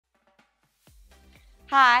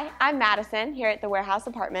Hi, I'm Madison here at the Warehouse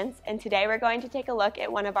Apartments, and today we're going to take a look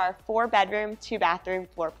at one of our 4-bedroom, 2-bathroom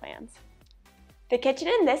floor plans. The kitchen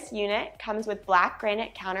in this unit comes with black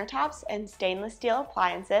granite countertops and stainless steel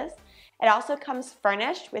appliances. It also comes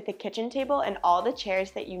furnished with a kitchen table and all the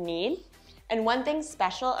chairs that you need. And one thing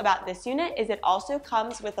special about this unit is it also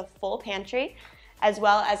comes with a full pantry, as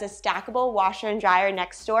well as a stackable washer and dryer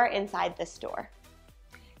next door inside this door.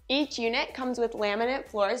 Each unit comes with laminate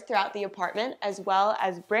floors throughout the apartment, as well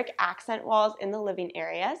as brick accent walls in the living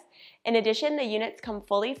areas. In addition, the units come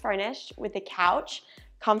fully furnished with a couch,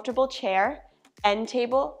 comfortable chair, end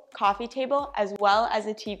table, coffee table, as well as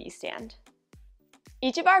a TV stand.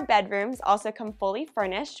 Each of our bedrooms also come fully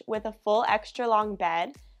furnished with a full extra long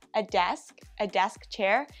bed, a desk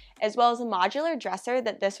chair, as well as a modular dresser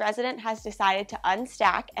that this resident has decided to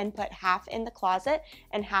unstack and put half in the closet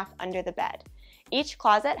and half under the bed. Each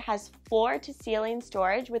closet has floor-to-ceiling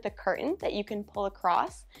storage with a curtain that you can pull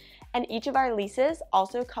across, and each of our leases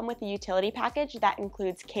also come with a utility package that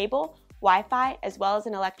includes cable, Wi-Fi, as well as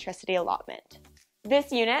an electricity allotment.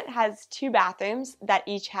 This unit has 2 bathrooms that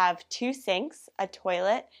each have 2 sinks, a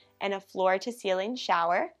toilet, and a floor-to-ceiling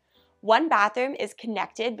shower. One bathroom is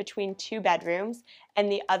connected between 2 bedrooms,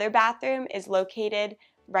 and the other bathroom is located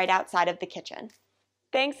right outside of the kitchen.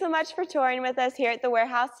 Thanks so much for touring with us here at the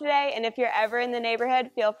Warehouse today, and if you're ever in the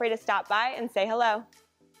neighborhood, feel free to stop by and say hello.